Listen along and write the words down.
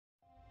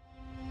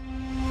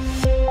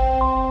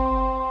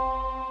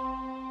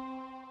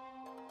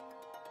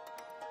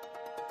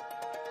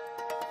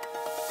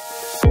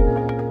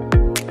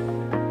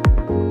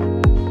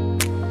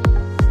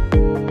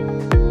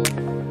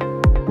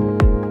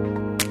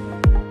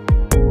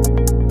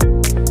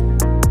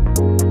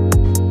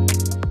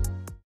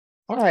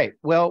right.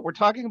 Well, we're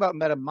talking about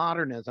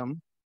metamodernism,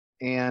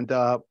 and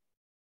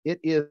it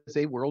is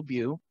a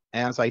worldview,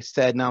 as I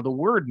said. Now, the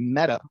word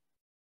meta,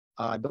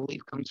 I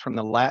believe, comes from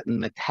the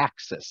Latin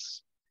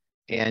metaxis,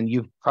 and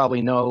you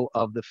probably know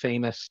of the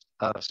famous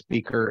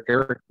speaker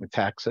Eric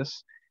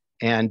Metaxas,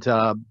 and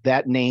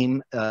that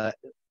name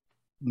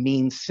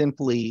means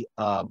simply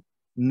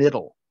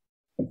middle.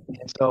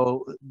 And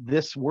so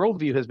this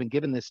worldview has been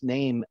given this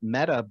name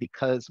meta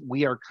because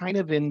we are kind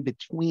of in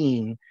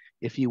between,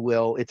 if you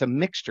will. It's a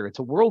mixture. It's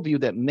a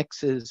worldview that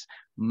mixes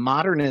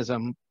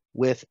modernism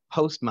with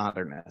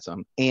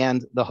postmodernism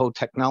and the whole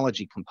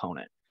technology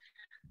component.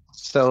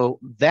 So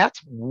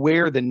that's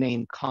where the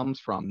name comes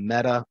from,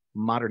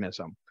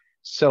 meta-modernism.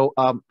 So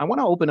I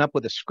want to open up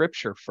with a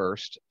scripture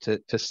first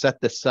to set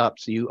this up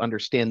so you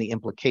understand the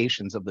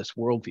implications of this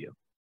worldview.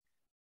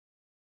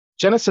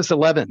 Genesis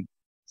 11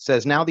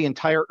 says, now the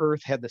entire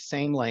earth had the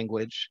same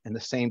language and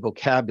the same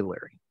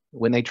vocabulary.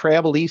 When they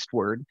traveled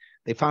eastward,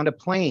 they found a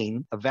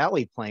plain, a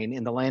valley plain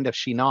in the land of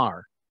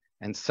Shinar,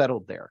 and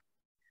settled there.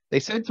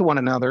 They said to one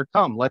another,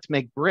 come, let's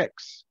make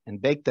bricks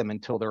and bake them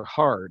until they're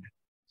hard.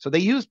 So they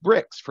used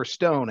bricks for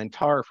stone and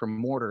tar for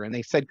mortar. And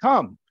they said,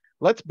 come,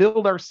 let's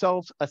build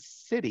ourselves a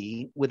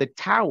city with a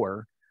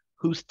tower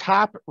whose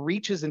top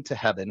reaches into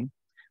heaven.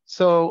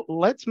 So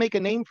let's make a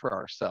name for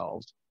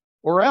ourselves,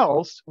 or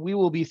else we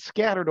will be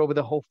scattered over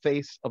the whole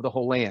face of the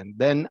whole land.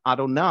 Then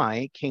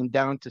Adonai came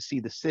down to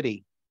see the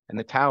city and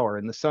the tower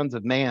and the sons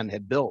of man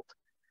had built.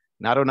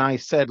 And Adonai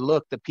said,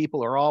 look, the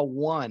people are all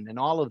one, and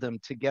all of them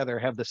together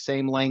have the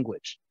same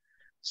language.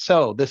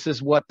 So this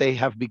is what they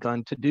have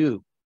begun to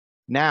do.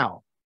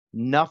 Now,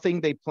 nothing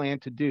they plan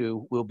to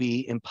do will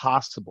be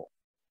impossible.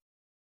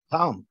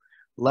 Come,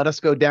 let us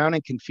go down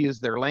and confuse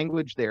their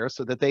language there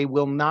so that they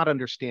will not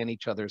understand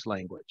each other's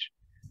language.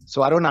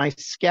 So Adonai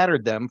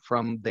scattered them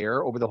from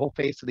there over the whole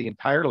face of the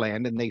entire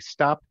land, and they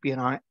stopped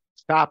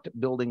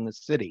building the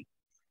city.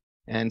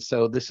 And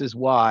so this is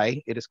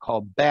why it is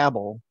called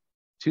Babel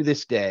to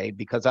this day,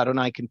 because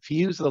Adonai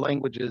confused the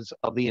languages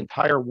of the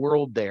entire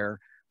world there.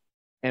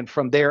 And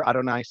from there,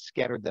 Adonai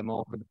scattered them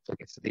over the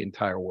face of the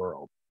entire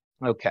world.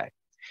 Okay.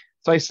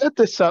 So I set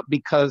this up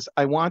because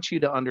I want you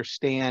to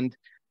understand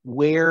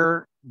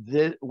where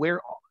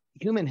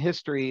human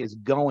history is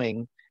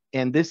going.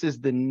 And this is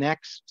the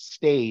next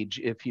stage,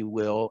 if you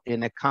will,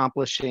 in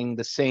accomplishing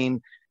the same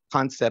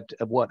concept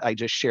of what I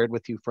just shared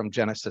with you from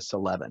Genesis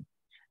 11.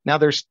 Now,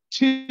 there's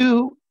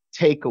two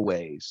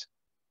takeaways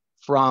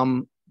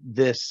from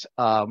this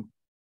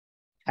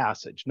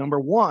passage.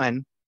 Number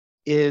one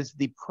is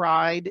the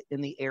pride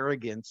and the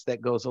arrogance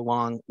that goes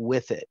along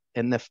with it.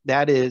 And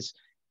that is,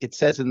 it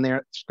says in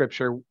their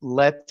scripture,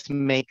 let's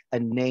make a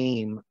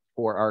name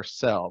for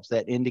ourselves.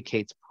 That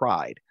indicates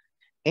pride.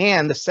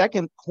 And the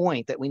second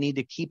point that we need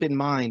to keep in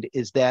mind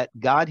is that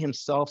God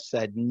himself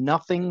said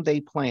nothing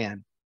they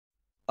plan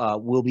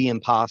will be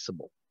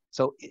impossible.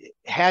 So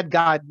had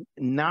God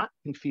not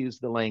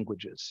confused the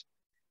languages,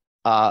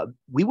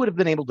 we would have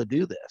been able to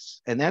do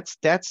this. And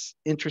that's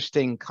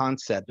interesting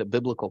concept, a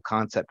biblical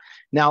concept.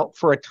 Now,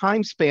 for a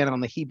time span on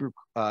the Hebrew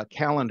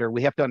calendar,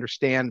 we have to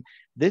understand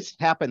this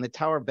happened, the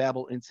Tower of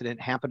Babel incident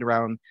happened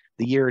around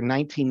the year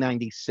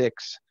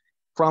 1996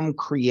 from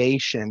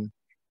creation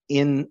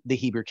in the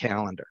Hebrew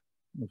calendar,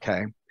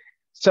 okay?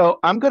 So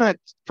I'm gonna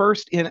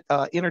first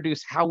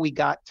introduce how we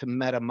got to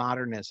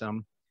metamodernism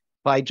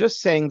by just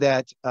saying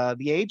that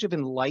the Age of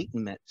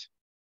Enlightenment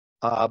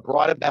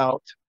brought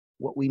about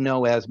what we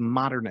know as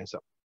modernism,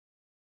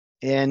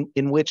 and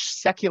in which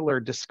secular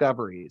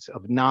discoveries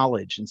of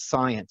knowledge and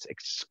science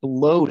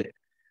exploded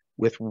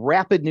with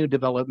rapid new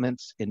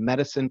developments in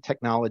medicine,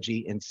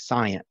 technology, and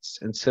science.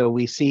 And so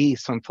we see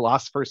some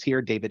philosophers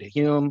here, David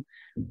Hume,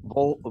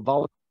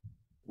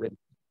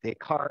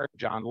 Descartes,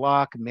 John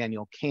Locke,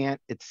 Immanuel Kant,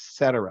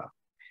 etc.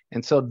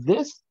 And so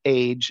this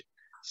age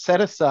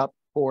set us up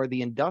for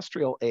the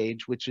industrial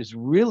age, which is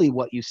really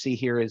what you see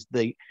here is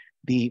the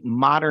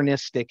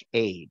modernistic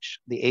age,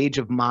 the age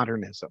of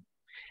modernism.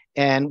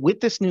 And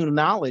with this new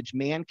knowledge,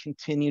 man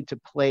continued to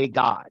play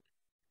God,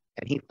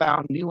 and he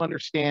found new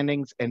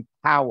understandings and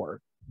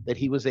power that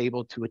he was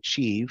able to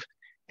achieve.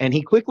 And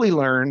he quickly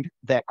learned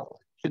that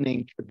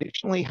questioning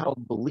traditionally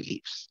held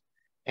beliefs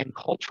and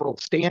cultural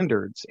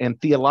standards and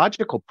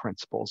theological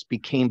principles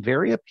became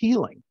very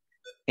appealing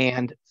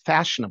and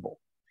fashionable.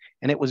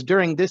 And it was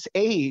during this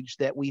age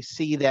that we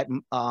see that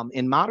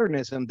in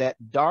modernism, that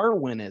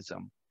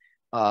Darwinism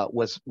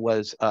was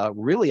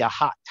really a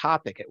hot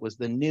topic. It was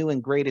the new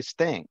and greatest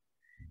thing.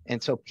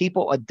 And so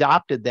people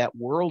adopted that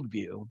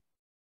worldview,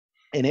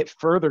 and it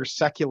further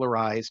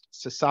secularized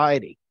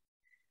society.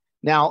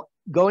 Now,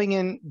 going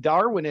in,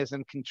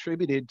 Darwinism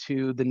contributed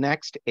to the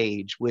next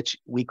age, which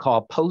we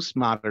call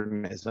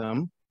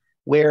postmodernism,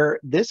 where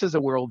this is a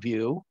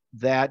worldview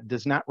that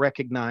does not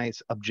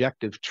recognize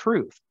objective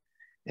truth.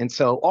 And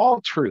so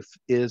all truth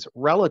is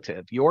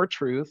relative. Your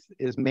truth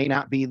may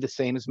not be the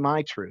same as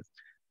my truth.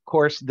 Of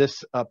course,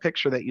 this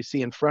picture that you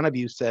see in front of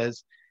you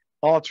says,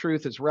 all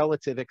truth is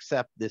relative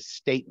except this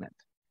statement.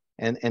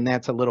 And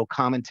that's a little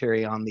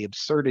commentary on the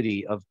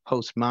absurdity of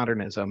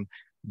postmodernism,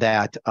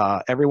 that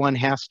everyone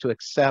has to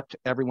accept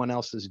everyone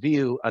else's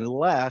view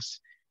unless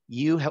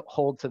you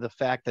hold to the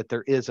fact that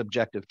there is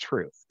objective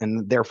truth,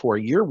 and therefore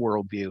your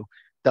worldview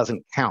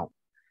doesn't count.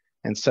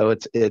 And so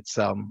it's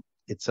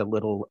a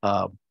little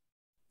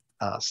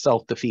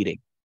self-defeating.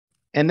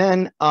 And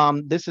then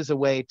this is a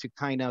way to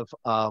kind of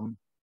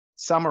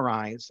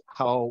summarize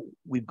how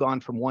we've gone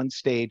from one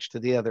stage to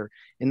the other.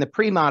 In the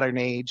pre-modern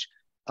age,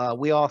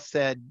 we all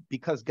said,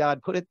 because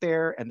God put it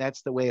there, and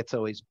that's the way it's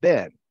always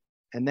been.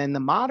 And then the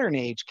modern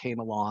age came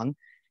along,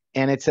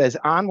 and it says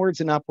onwards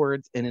and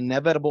upwards in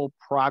inevitable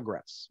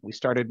progress. We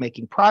started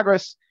making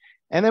progress,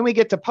 and then we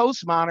get to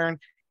postmodern,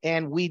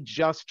 and we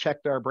just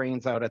checked our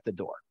brains out at the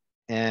door.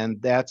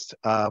 And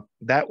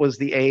that was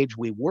the age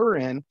we were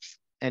in.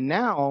 And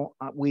now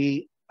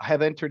we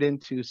have entered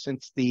into,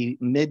 since the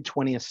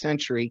mid-20th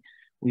century,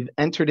 we've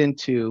entered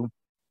into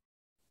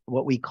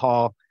what we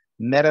call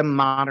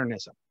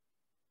metamodernism.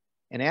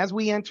 And as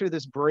we enter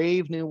this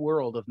brave new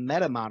world of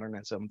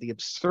metamodernism, the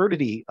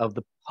absurdity of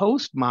the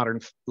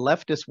postmodern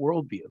leftist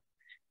worldview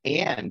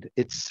and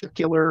its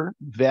secular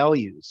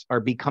values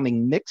are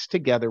becoming mixed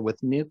together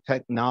with new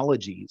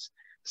technologies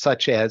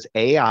such as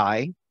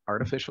AI,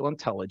 artificial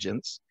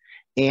intelligence,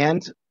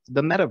 and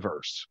the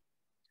metaverse.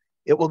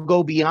 It will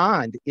go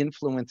beyond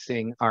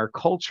influencing our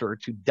culture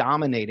to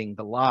dominating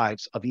the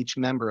lives of each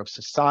member of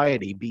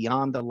society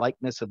beyond the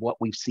likeness of what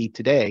we see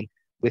today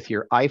with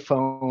your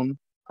iPhone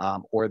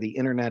or the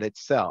internet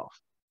itself.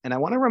 And I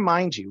want to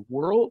remind you,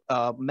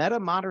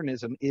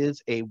 metamodernism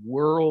is a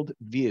world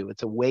view.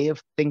 It's a way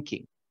of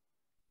thinking.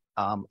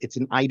 It's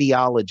an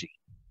ideology.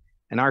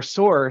 And our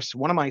source,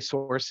 one of my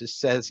sources,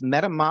 says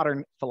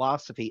metamodern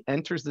philosophy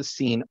enters the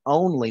scene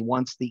only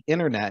once the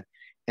internet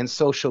and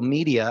social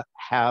media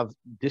have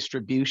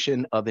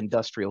distribution of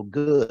industrial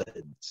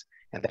goods.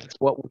 And that's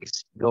what we're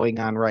going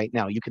on right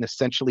now. You can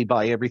essentially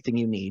buy everything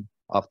you need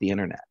off the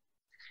internet.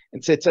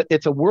 And so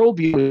it's a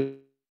worldview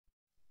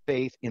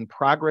faith in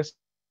progress,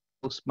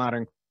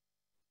 postmodern.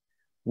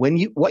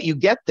 What you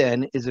get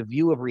then is a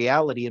view of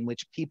reality in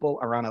which people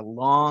are on a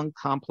long,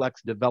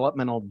 complex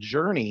developmental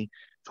journey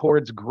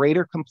towards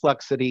greater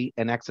complexity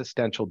and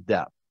existential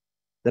depth.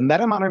 The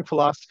metamodern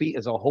philosophy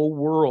is a whole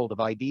world of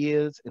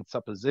ideas and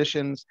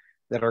suppositions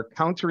that are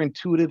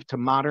counterintuitive to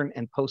modern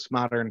and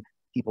postmodern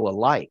people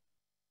alike.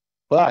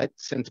 But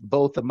since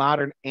both the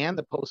modern and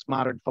the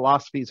postmodern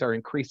philosophies are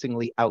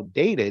increasingly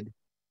outdated,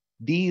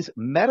 these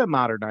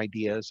metamodern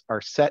ideas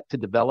are set to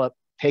develop,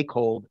 take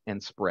hold,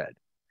 and spread.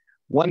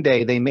 One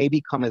day, they may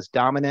become as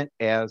dominant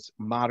as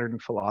modern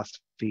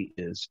philosophy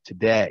is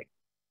today.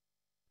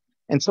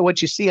 And so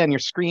what you see on your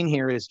screen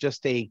here is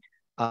just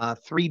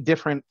three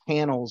different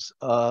panels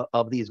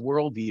of these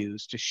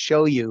worldviews to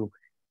show you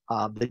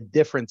the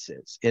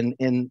differences. In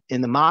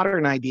the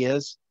modern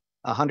ideas,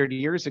 100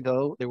 years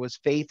ago, there was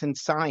faith in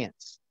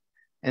science.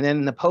 And then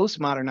in the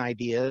postmodern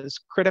ideas,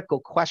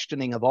 critical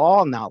questioning of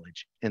all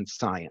knowledge and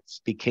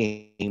science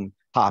became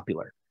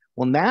popular.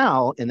 Well,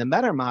 now in the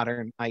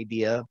metamodern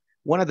idea,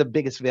 one of the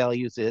biggest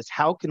values is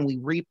how can we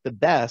reap the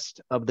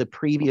best of the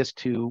previous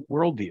two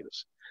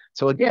worldviews?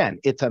 So again,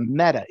 it's a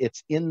meta,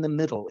 it's in the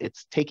middle,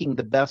 it's taking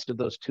the best of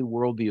those two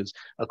worldviews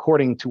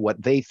according to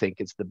what they think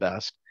is the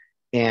best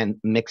and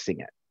mixing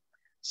it.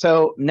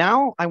 So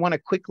now I want to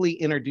quickly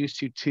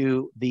introduce you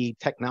to the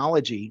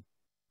technology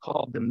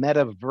called the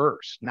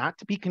metaverse, not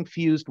to be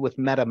confused with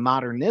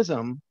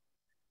metamodernism.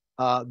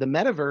 The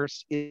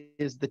metaverse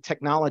is the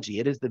technology,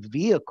 it is the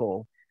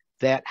vehicle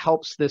that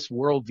helps this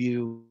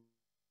worldview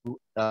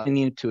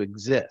continue to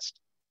exist.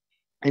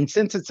 And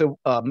since it's a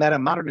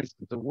metamodernism,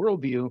 it's a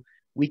worldview,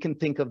 we can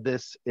think of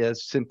this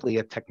as simply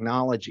a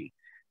technology.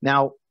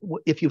 Now,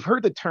 if you've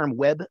heard the term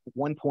Web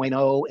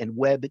 1.0 and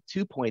Web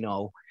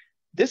 2.0,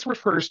 this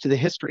refers to the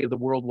history of the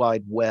World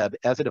Wide Web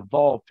as it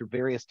evolved through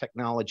various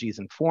technologies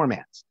and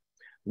formats.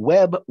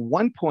 Web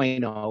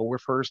 1.0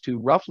 refers to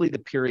roughly the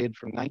period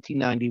from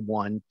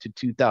 1991 to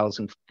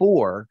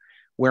 2004,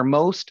 where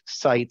most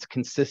sites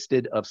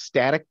consisted of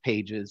static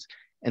pages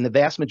and the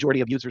vast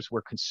majority of users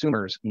were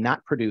consumers,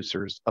 not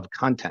producers of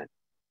content.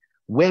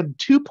 Web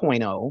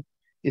 2.0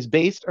 is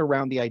based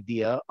around the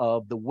idea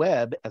of the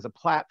web as a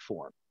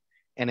platform,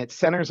 and it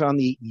centers on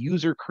the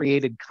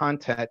user-created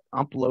content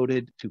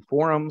uploaded to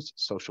forums,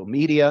 social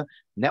media,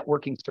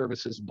 networking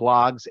services,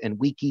 blogs, and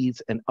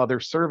wikis, and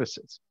other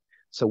services.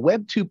 So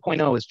Web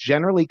 2.0 is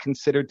generally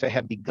considered to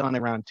have begun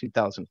around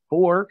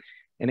 2004,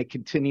 and it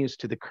continues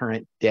to the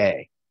current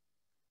day.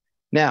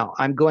 Now,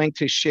 I'm going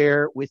to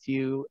share with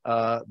you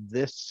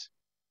this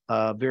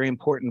very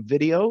important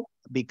video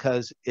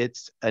because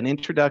it's an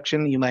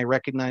introduction. You might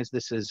recognize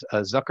this is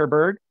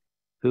Zuckerberg,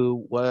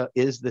 who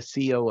is the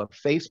CEO of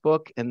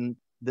Facebook, and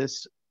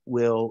this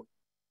will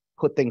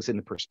put things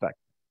into perspective.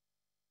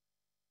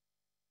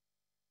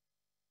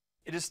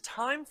 It is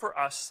time for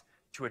us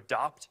to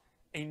adopt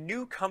a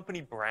new company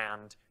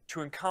brand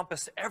to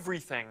encompass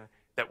everything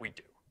that we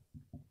do.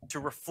 To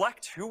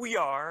reflect who we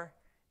are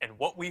and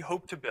what we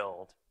hope to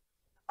build,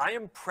 I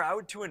am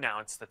proud to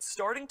announce that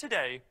starting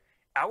today,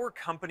 our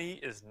company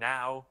is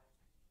now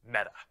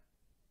Meta.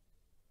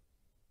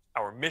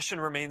 Our mission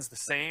remains the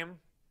same.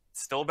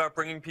 It's still about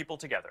bringing people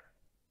together.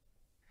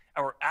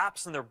 Our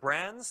apps and their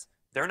brands,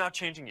 they're not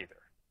changing either.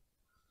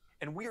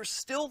 And we are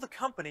still the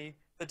company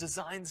that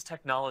designs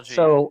technology.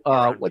 So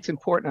what's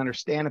important to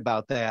understand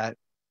about that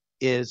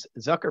is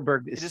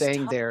Zuckerberg is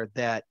saying there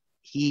that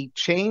he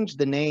changed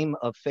the name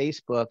of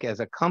Facebook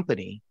as a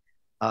company.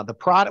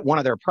 One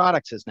of their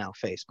products is now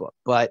Facebook,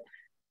 but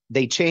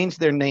they changed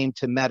their name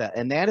to Meta.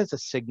 And that is a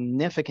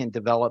significant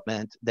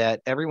development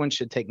that everyone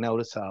should take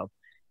notice of,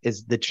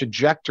 is the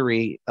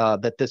trajectory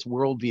that this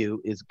worldview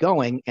is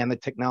going and the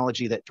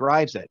technology that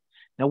drives it.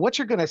 Now, what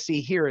you're going to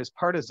see here is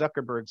part of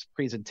Zuckerberg's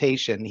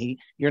presentation.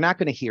 You're not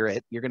going to hear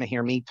it. You're going to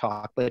hear me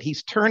talk, but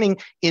he's turning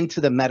into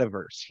the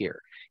metaverse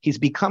here. He's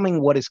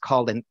becoming what is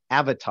called an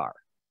avatar.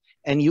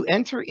 And you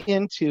enter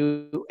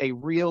into a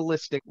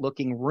realistic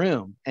looking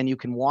room and you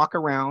can walk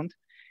around.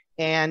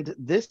 And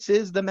this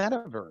is the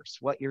metaverse,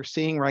 what you're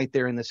seeing right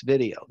there in this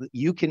video.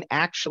 You can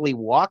actually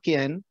walk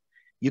in.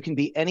 You can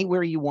be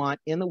anywhere you want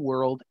in the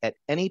world at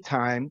any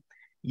time.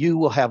 You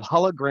will have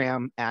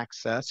hologram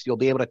access. You'll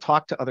be able to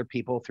talk to other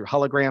people through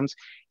holograms,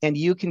 and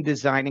you can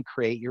design and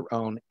create your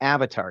own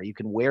avatar. You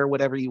can wear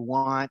whatever you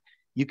want.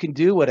 You can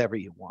do whatever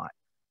you want.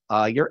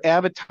 Your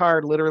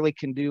avatar literally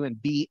can do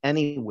and be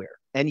anywhere,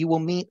 and you will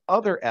meet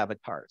other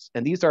avatars.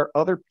 And these are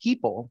other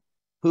people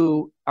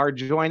who are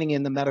joining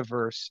in the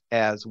metaverse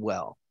as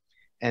well.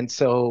 And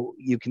so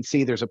you can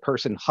see there's a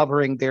person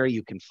hovering there.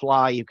 You can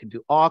fly. You can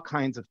do all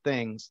kinds of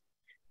things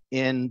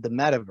in the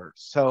metaverse.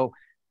 So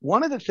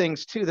one of the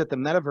things, too, that the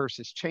metaverse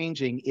is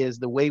changing is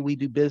the way we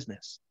do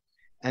business.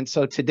 And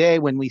so today,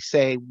 when we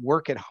say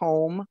work at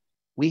home,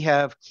 we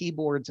have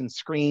keyboards and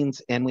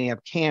screens and we have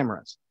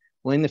cameras.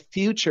 Well, in the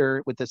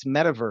future, with this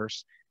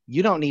metaverse,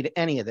 you don't need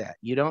any of that.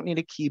 You don't need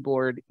a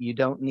keyboard. You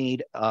don't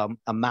need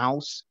a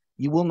mouse.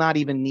 You will not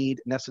even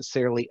need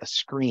necessarily a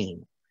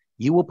screen.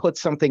 You will put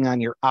something on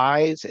your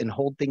eyes and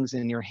hold things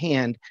in your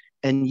hand,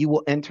 and you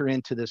will enter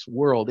into this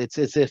world. It's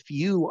as if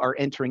you are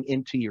entering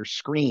into your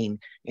screen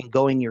and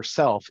going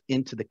yourself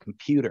into the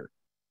computer.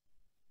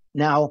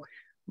 Now,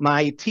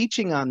 my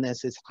teaching on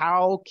this is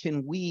how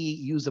can we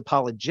use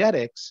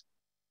apologetics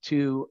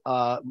to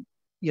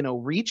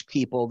reach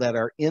people that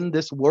are in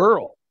this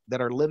world,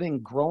 that are living,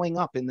 growing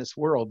up in this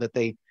world, that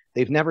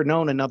they've never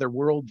known another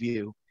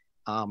worldview,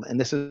 and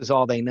this is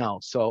all they know.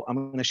 So I'm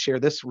going to share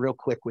this real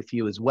quick with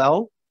you as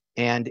well.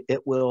 And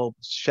it will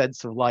shed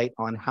some light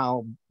on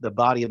how the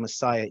body of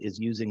Messiah is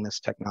using this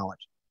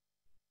technology.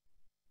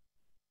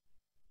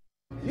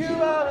 You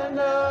ought to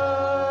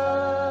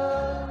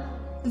know.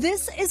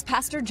 This is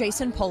Pastor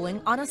Jason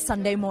Poling on a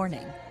Sunday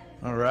morning.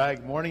 All right,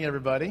 good morning,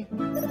 everybody.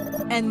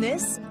 And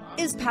this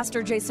is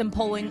Pastor Jason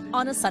Poling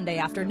on a Sunday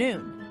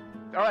afternoon.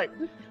 All right,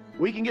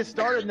 we can get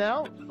started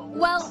now.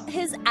 Well,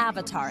 his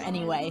avatar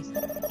anyway.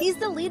 He's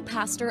the lead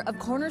pastor of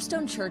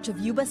Cornerstone Church of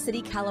Yuba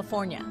City,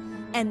 California,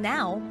 and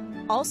now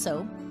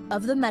also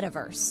of the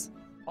metaverse.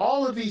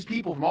 All of these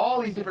people from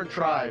all these different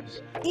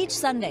tribes. Each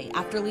Sunday,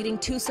 after leading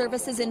 2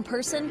 services in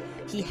person,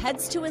 he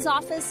heads to his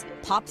office,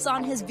 pops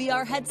on his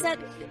VR headset,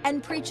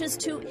 and preaches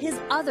to his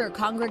other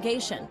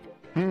congregation.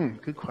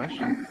 Good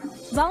question.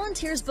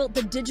 Volunteers built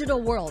the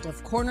digital world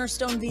of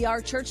Cornerstone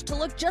VR Church to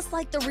look just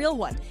like the real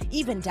one,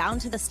 even down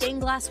to the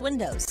stained glass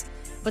windows.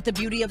 But the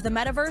beauty of the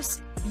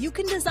metaverse, you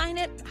can design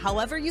it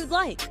however you'd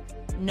like.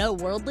 No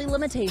worldly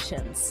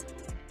limitations.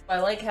 I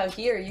like how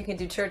here you can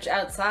do church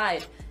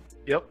outside.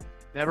 Yep,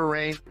 never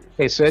rain.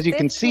 Okay, so as you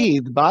can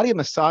see, the body of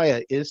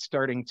Messiah is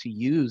starting to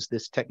use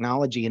this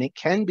technology, and it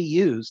can be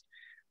used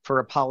for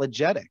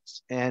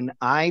apologetics. And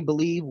I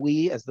believe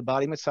we, as the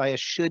body of Messiah,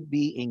 should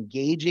be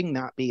engaging,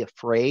 not be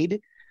afraid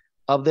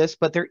of this.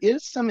 But there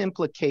is some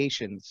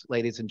implications,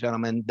 ladies and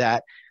gentlemen,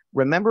 that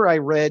remember I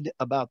read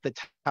about the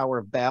Tower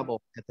of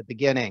Babel at the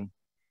beginning.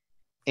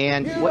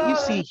 And what you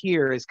see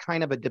here is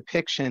kind of a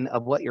depiction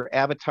of what your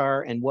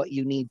avatar and what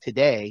you need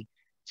today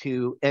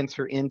to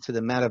enter into the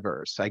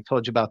metaverse. I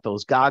told you about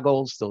those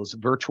goggles, those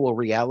virtual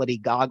reality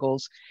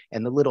goggles,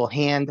 and the little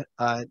hand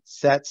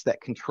sets that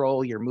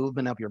control your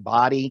movement of your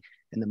body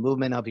and the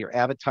movement of your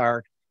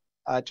avatar.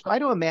 Try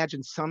to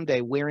imagine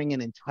someday wearing an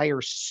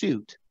entire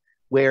suit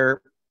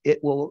where it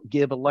will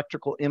give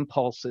electrical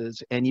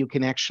impulses and you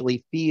can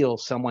actually feel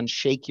someone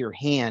shake your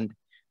hand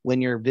when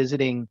you're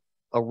visiting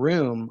a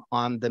room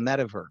on the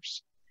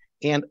metaverse.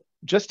 And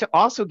just to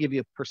also give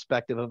you a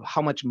perspective of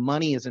how much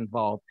money is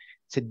involved,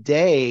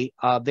 today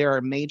there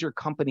are major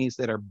companies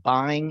that are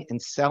buying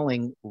and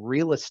selling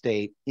real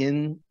estate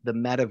in the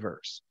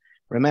metaverse.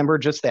 Remember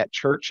just that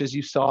church as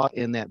you saw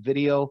in that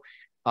video?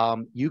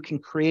 You can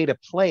create a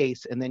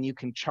place and then you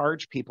can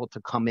charge people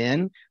to come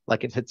in,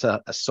 like if it's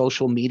a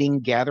social meeting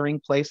gathering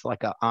place,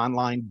 like an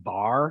online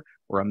bar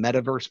or a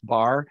metaverse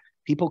bar.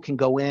 People can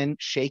go in,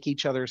 shake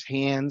each other's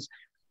hands,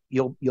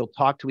 you'll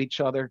talk to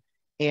each other.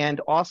 And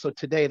also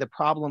today,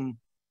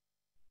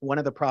 one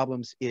of the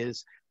problems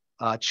is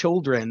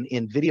children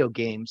in video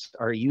games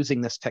are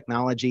using this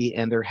technology,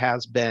 and there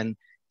has been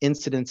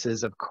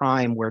incidences of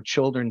crime where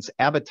children's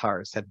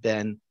avatars have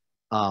been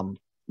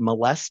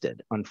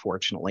molested,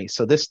 unfortunately.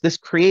 So this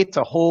creates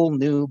a whole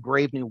new,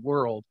 brave new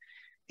world.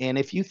 And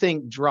if you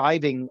think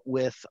driving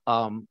with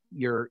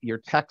your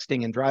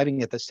texting and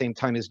driving at the same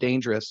time is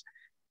dangerous,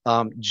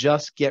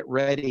 just get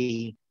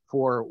ready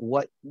for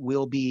what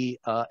will be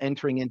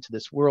entering into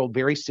this world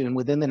very soon.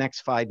 Within the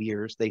next 5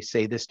 years, they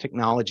say this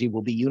technology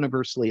will be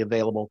universally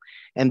available.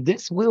 And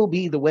this will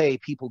be the way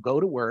people go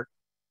to work,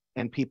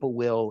 and people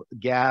will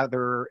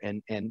gather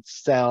and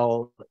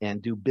sell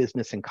and do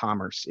business and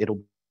commerce.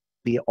 It'll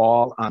be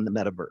all on the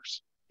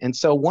metaverse. And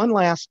so one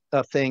last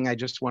thing I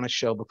just want to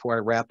show before I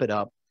wrap it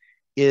up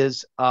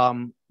is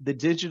the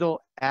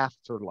digital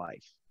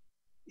afterlife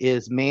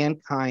is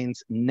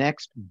mankind's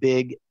next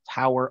big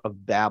Tower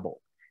of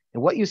Babel.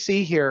 And what you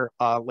see here,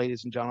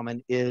 ladies and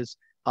gentlemen, is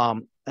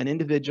an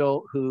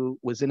individual who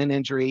was in an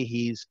injury.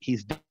 He's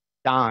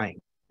dying,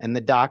 and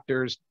the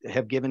doctors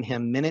have given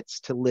him minutes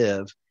to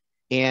live.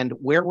 And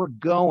where we're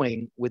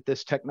going with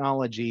this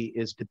technology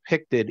is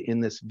depicted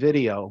in this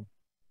video.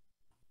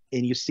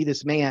 And you see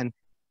this man,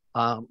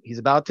 he's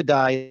about to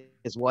die.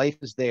 His wife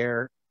is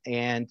there,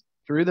 and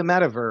through the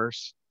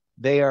metaverse,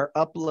 they are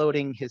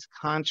uploading his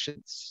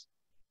conscience.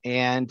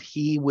 And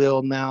he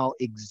will now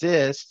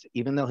exist,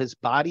 even though his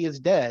body is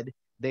dead.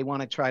 They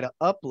want to try to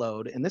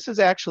upload. And this is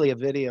actually a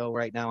video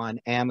right now on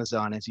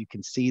Amazon, as you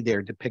can see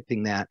there,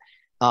 depicting that.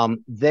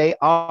 They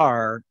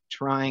are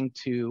trying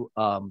to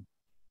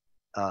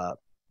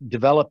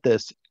develop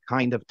this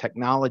kind of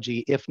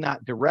technology, if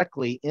not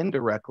directly,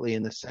 indirectly,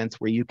 in the sense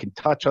where you can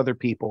touch other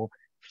people,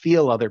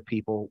 feel other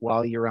people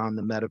while you're on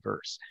the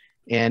metaverse.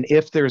 And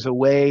if there's a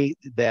way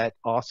that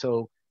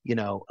also,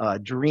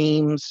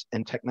 dreams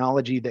and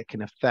technology that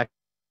can affect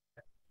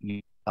your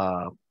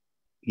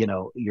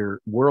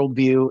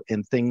worldview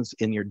and things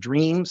in your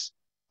dreams,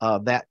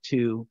 that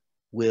too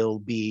will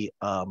be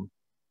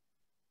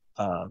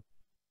something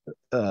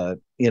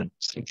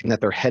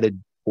that they're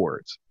headed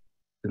towards.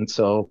 And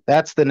so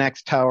that's the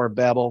next Tower of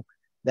Babel.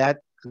 That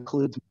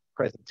concludes the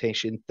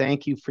presentation.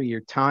 Thank you for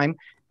your time.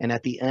 And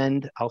at the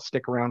end, I'll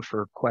stick around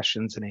for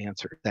questions and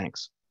answers.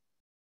 Thanks.